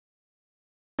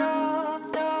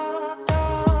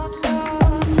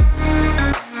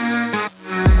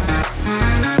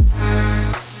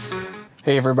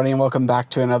Hey everybody, and welcome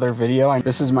back to another video.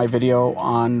 This is my video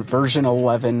on version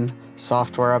 11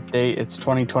 software update. It's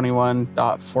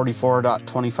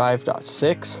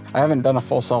 2021.44.25.6. I haven't done a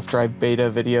full self-drive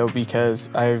beta video because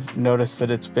I've noticed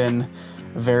that it's been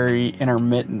very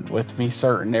intermittent with me.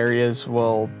 Certain areas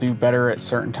will do better at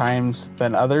certain times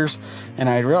than others, and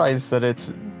I realized that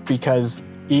it's because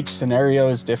each scenario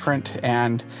is different,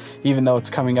 and even though it's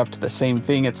coming up to the same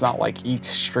thing, it's not like each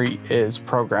street is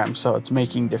programmed, so it's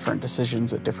making different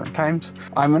decisions at different times.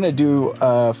 I'm going to do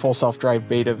a full self-drive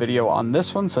beta video on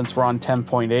this one since we're on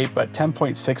 10.8, but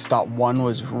 10.6.1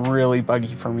 was really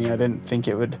buggy for me. I didn't think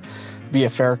it would be a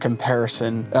fair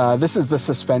comparison. This is the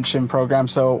suspension program,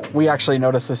 so we actually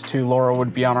noticed this too. Laura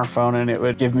would be on her phone and it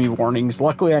would give me warnings.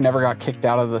 Luckily, I never got kicked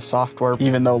out of the software.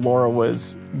 Even though Laura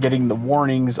was getting the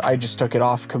warnings, I just took it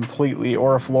off completely.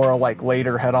 Or if Laura laid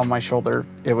her head on my shoulder,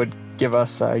 it would give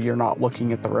us you're not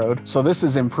looking at the road. So this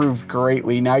has improved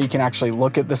greatly. Now you can actually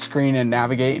look at the screen and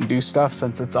navigate and do stuff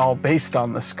since it's all based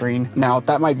on the screen. Now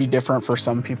that might be different for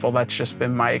some people. That's just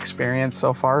been my experience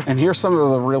so far. And here's some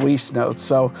of the release notes.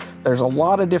 So there's a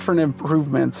lot of different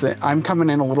improvements. I'm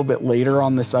coming in a little bit later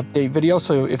on this update video,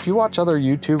 so if you watch other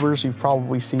YouTubers, you've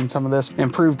probably seen some of this.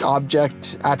 Improved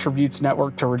object attributes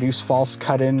network to reduce false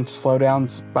cut-in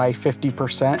slowdowns by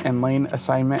 50% and lane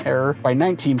assignment error by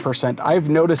 19%. I've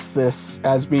noticed this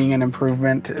as being an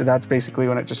improvement. That's basically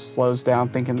when it just slows down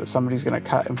thinking that somebody's going to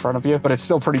cut in front of you, but it's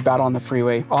still pretty bad on the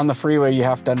freeway. On the freeway, you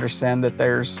have to understand that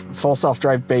there's full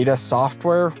self-drive beta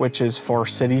software, which is for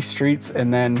city streets,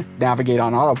 and then navigate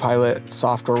on autopilot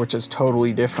software, which is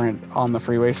totally different on the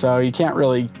freeway. So you can't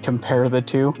really compare the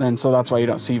two. And so that's why you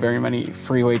don't see very many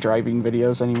freeway driving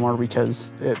videos anymore,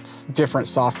 because it's different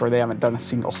software. They haven't done a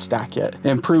single stack yet.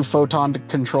 Improved photon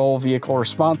control vehicle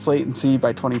response latency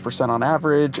by 20% on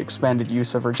average, expanded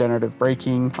use of regenerative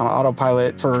braking on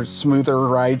autopilot for smoother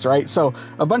rides, right? So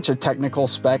a bunch of technical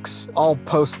specs. I'll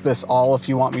post this all if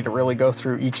you want me to really go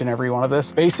through each and every one of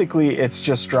this. Basically, it's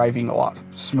just driving a lot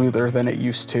smoother than it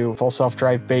used to. Full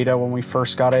self-drive beta, when we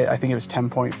first got it, I think it was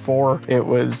 10.4. It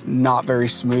was not very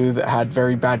smooth. It had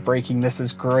very bad braking. This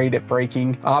is great at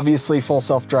braking. Obviously, full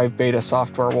self-drive beta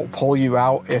software will pull you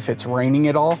out if it's raining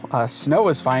at all. Snow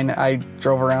is fine. I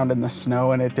drove around in the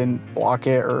snow and it didn't block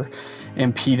it or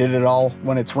impede it at all.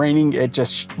 When it's raining, it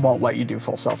just won't let you do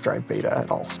full self-drive beta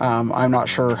at all. I'm not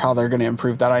sure how they're going to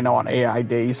improve that. I know on AI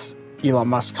days, Elon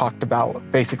Musk talked about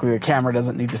basically the camera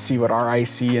doesn't need to see what our eyes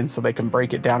see, and so they can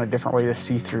break it down a different way to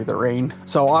see through the rain.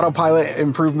 So autopilot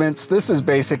improvements, this is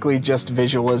basically just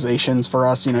visualizations for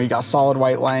us. You know, you got solid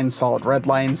white lines, solid red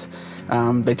lines.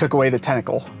 They took away the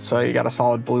tentacle, so you got a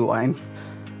solid blue line,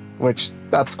 which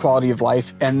that's quality of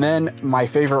life. And then my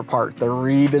favorite part, the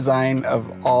redesign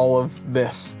of all of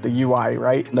this, the UI,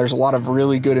 right? There's a lot of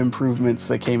really good improvements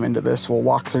that came into this. We'll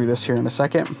walk through this here in a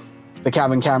second. The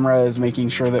cabin camera is making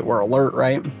sure that we're alert,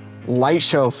 right? Light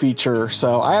show feature.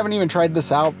 So I haven't even tried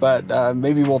this out, but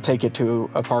maybe we'll take it to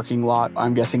a parking lot.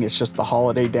 I'm guessing it's just the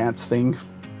holiday dance thing.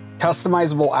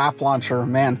 Customizable app launcher.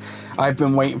 Man, I've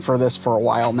been waiting for this for a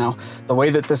while now. The way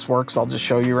that this works, I'll just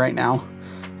show you right now,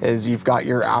 is you've got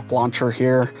your app launcher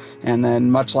here, and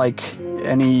then much like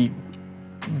any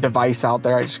device out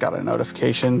there, I just got a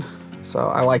notification. So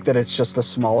I like that it's just a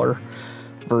smaller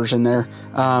version there.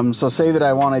 So say that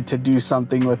I wanted to do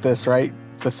something with this, right?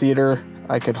 The theater,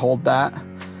 I could hold that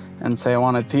and say I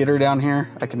wanted theater down here.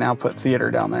 I can now put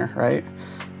theater down there, right?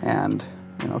 And,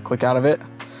 you know, click out of it.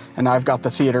 And I've got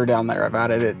the theater down there. I've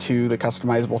added it to the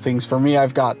customizable things. For me,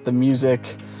 I've got the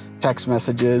music, text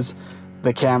messages,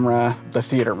 the camera, the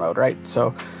theater mode, right?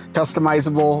 So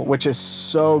customizable, which is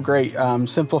so great.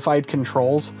 Simplified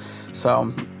controls.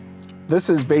 So this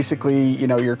is basically, you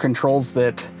know, your controls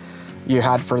that you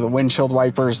had for the windshield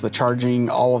wipers, the charging,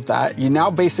 all of that. You now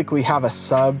basically have a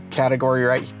subcategory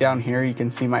right down here. You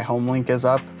can see my home link is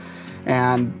up,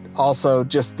 and also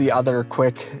just the other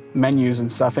quick menus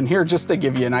and stuff. And here, just to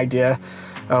give you an idea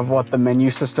of what the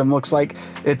menu system looks like,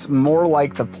 it's more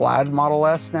like the Plaid Model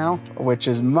S now, which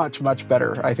is much, much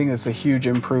better. I think it's a huge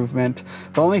improvement.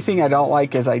 The only thing I don't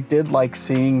like is I did like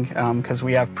seeing, because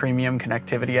we have premium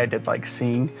connectivity, I did like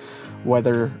seeing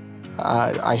whether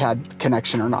I had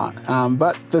connection or not.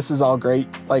 But this is all great,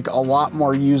 like a lot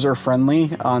more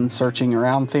user-friendly on searching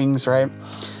around things, right?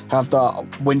 Have the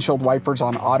windshield wipers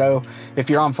on auto. If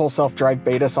you're on full self-drive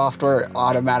beta software, it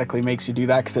automatically makes you do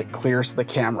that because it clears the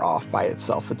camera off by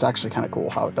itself. It's actually kind of cool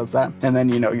how it does that. And then,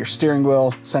 you know, your steering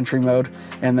wheel, Sentry mode,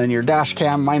 and then your dash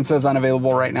cam. Mine says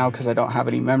unavailable right now because I don't have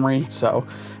any memory. So,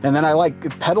 and then I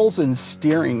like pedals and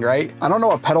steering, right? I don't know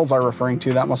what pedals are referring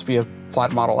to. That must be a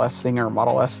Plaid Model S thing or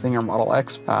Model S thing or Model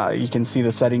X. You can see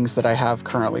the settings that I have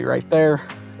currently right there.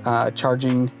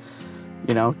 charging,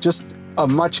 you know, just a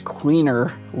much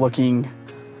cleaner looking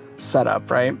setup,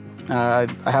 right? I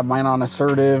have mine on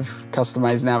assertive,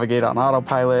 customize, navigate on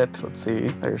autopilot. Let's see,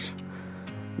 there's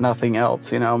nothing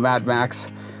else, you know, Mad Max.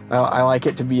 I like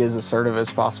it to be as assertive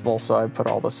as possible, so I put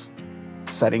all the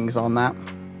settings on that.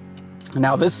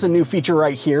 Now this is a new feature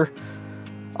right here,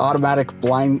 automatic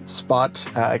blind spot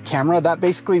camera. That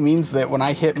basically means that when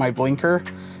I hit my blinker,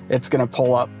 it's gonna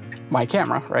pull up my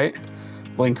camera, right?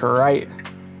 Blinker right,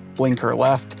 blinker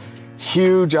left.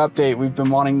 Huge update. We've been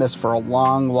wanting this for a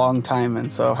long time,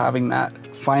 and so having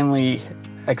that finally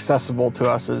accessible to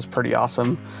us is pretty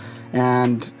awesome.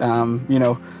 And you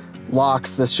know,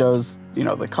 locks, this shows, you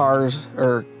know, the cars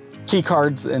or key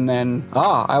cards, and then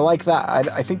I like that.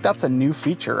 I think that's a new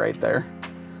feature right there.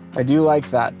 I do like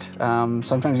that.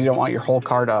 Sometimes you don't want your whole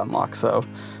car to unlock, so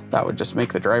that would just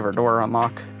make the driver door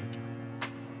unlock,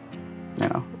 you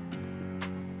know.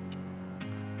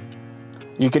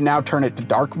 You can now turn it to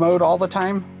dark mode all the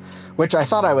time, which I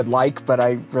thought I would like, but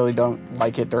I really don't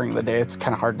like it during the day. It's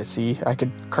kind of hard to see. I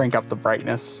could crank up the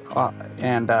brightness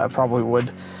and probably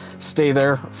would stay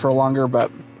there for longer,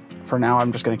 but for now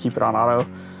I'm just going to keep it on auto.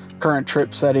 Current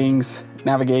trip settings,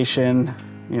 navigation,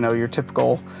 you know, your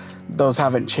typical, those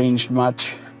haven't changed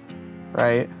much,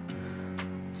 right?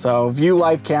 So view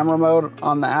live camera mode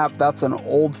on the app, that's an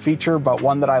old feature, but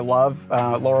one that I love.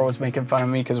 Laura was making fun of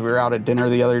me because we were out at dinner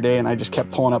the other day and I just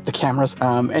kept pulling up the cameras.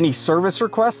 Any service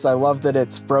requests, I love that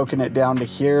it's broken it down to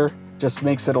here, just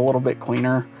makes it a little bit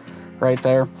cleaner right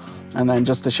there. And then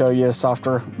just to show you a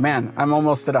software, man, I'm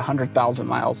almost at 100,000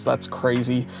 miles. That's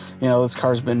crazy. You know, this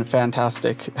car's been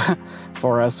fantastic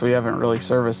for us. We haven't really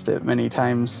serviced it many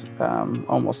times.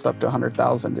 Almost up to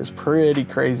 100,000 is pretty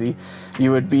crazy.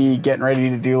 You would be getting ready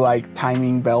to do like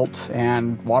timing belt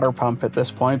and water pump at this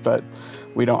point, but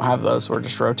we don't have those. We're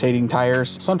just rotating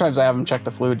tires. Sometimes I have them check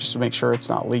the fluid just to make sure it's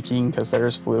not leaking, because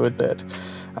there's fluid that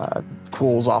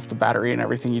cools off the battery and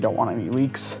everything. You don't want any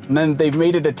leaks. And then they've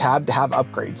made it a tab to have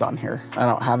upgrades on here. I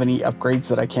don't have any upgrades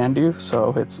that I can do,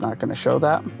 so it's not going to show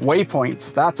that.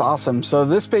 Waypoints, that's awesome. So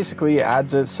this basically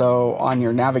adds it so on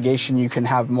your navigation you can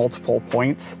have multiple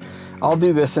points. I'll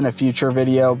do this in a future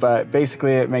video, but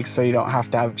basically it makes so you don't have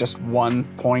to have just one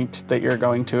point that you're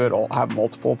going to, it'll have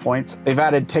multiple points. They've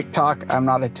added TikTok. I'm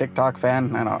not a TikTok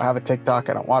fan. I don't have a TikTok,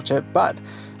 I don't watch it, but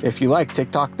if you like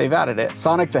TikTok, they've added it.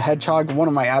 Sonic the Hedgehog, one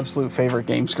of my absolute favorite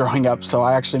games growing up, so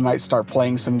I actually might start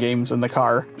playing some games in the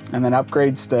car. And then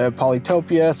upgrades to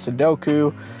Polytopia,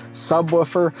 Sudoku,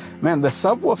 subwoofer. Man, the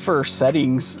subwoofer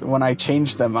settings, when I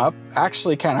change them up,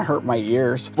 actually kind of hurt my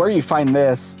ears. Where you find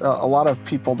this, a lot of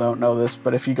people don't know this,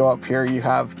 but if you go up here, you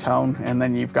have tone, and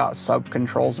then you've got sub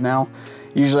controls now.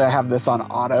 Usually I have this on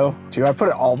auto too. I put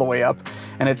it all the way up,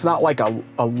 and it's not like a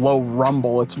low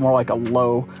rumble, it's more like a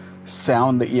low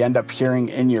sound that you end up hearing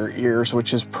in your ears,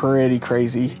 which is pretty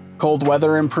crazy. Cold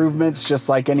weather improvements, just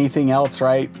like anything else,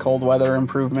 right? Cold weather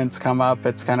improvements come up.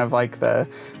 It's kind of like the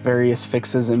various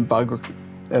fixes and bug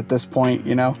at this point,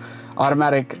 you know.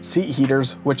 Automatic seat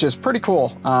heaters, which is pretty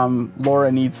cool.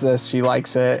 Laura needs this, she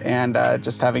likes it, and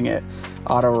just having it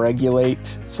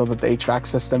auto-regulate so that the HVAC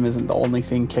system isn't the only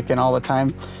thing kicking all the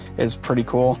time is pretty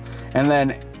cool. And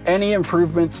then any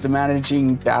improvements to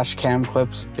managing dash cam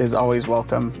clips is always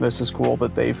welcome. This is cool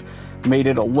that they've made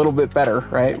it a little bit better,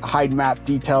 right? Hide map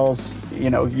details,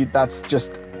 you know, that's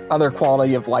just other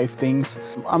quality of life things.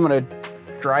 I'm gonna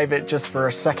drive it just for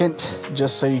a second,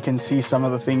 just so you can see some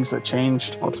of the things that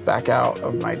changed. Let's back out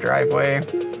of my driveway.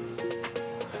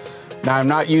 Now, I'm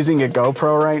not using a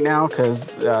GoPro right now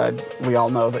because we all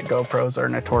know that GoPros are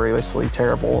notoriously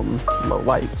terrible in low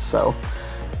light. So,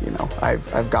 you know,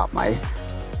 I've got my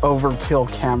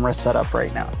overkill camera set up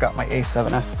right now. I've got my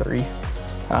A7S III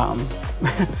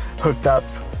hooked up,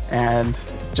 and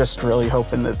just really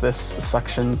hoping that this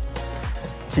suction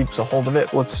keeps a hold of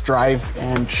it. Let's drive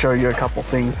and show you a couple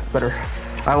things better.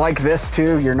 I like this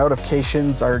too. Your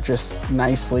notifications are just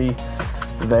nicely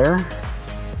there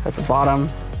at the bottom.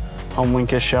 Home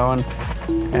link is showing.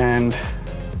 And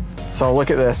so look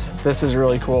at this. This is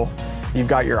really cool. You've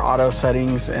got your auto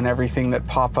settings and everything that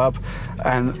pop up.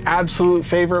 An absolute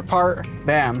favorite part,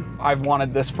 bam, I've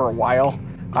wanted this for a while.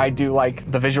 I do like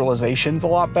the visualizations a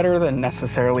lot better than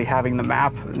necessarily having the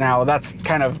map. Now that's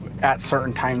kind of at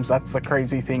certain times, that's the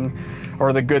crazy thing,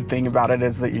 or the good thing about it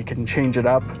is that you can change it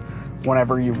up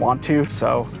whenever you want to.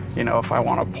 So, you know, if I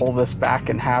want to pull this back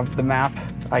and have the map,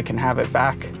 I can have it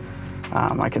back.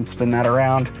 I can spin that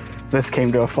around. This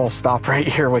came to a full stop right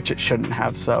here, which it shouldn't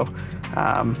have. So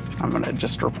I'm gonna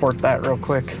just report that real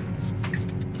quick.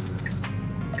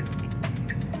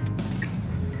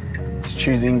 It's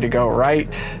choosing to go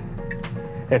right.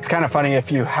 It's kind of funny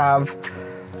if you have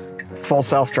full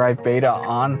self-drive beta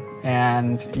on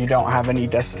and you don't have any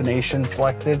destination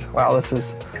selected. Wow, this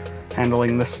is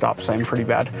handling this stop sign pretty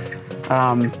bad.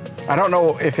 I don't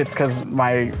know if it's because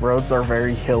my roads are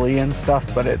very hilly and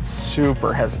stuff, but it's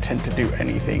super hesitant to do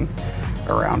anything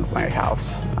around my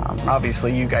house.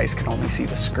 Obviously you guys can only see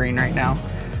the screen right now.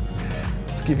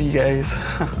 Let's give you guys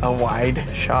a wide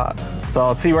shot. So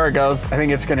let's see where it goes. I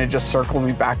think it's gonna just circle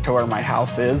me back to where my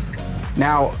house is.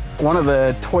 Now, one of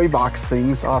the toy box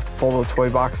things, I'll have to pull the toy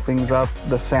box things up.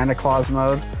 The Santa Claus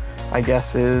mode, I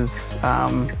guess is,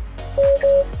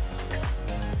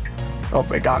 oh,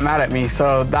 it got mad at me.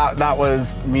 So that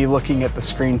was me looking at the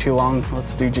screen too long.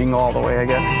 Let's do jingle all the way, I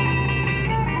guess.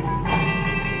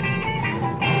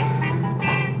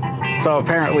 So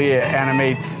apparently it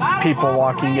animates people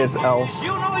walking as elves. You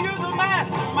know you're the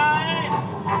mastermind.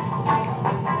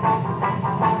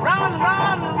 Run,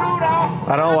 Rudolph.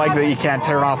 I don't like that you can't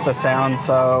turn off the sound,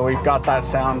 so we've got that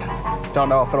sound. Don't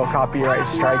know if it'll copyright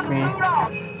strike me.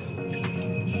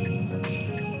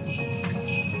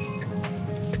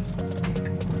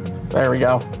 There we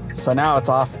go. So now it's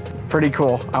off. Pretty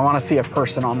cool. I want to see a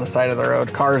person on the side of the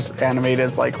road. Cars animated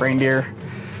as like reindeer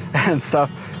and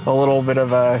stuff. A little bit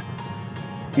of a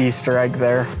Easter egg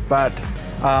there. But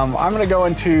I'm going to go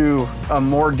into a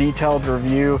more detailed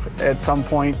review at some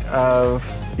point of,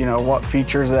 you know, what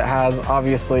features it has.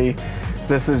 Obviously,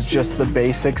 this is just the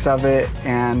basics of it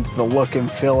and the look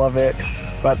and feel of it.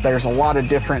 But there's a lot of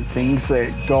different things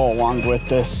that go along with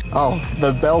this. Oh,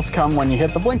 the bells come when you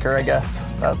hit the blinker, I guess.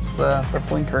 That's the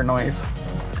blinker noise.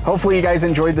 Hopefully you guys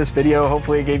enjoyed this video.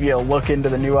 Hopefully it gave you a look into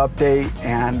the new update.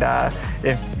 And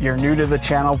if you're new to the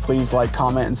channel, please like,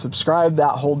 comment, and subscribe,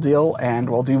 that whole deal, and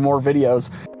we'll do more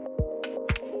videos.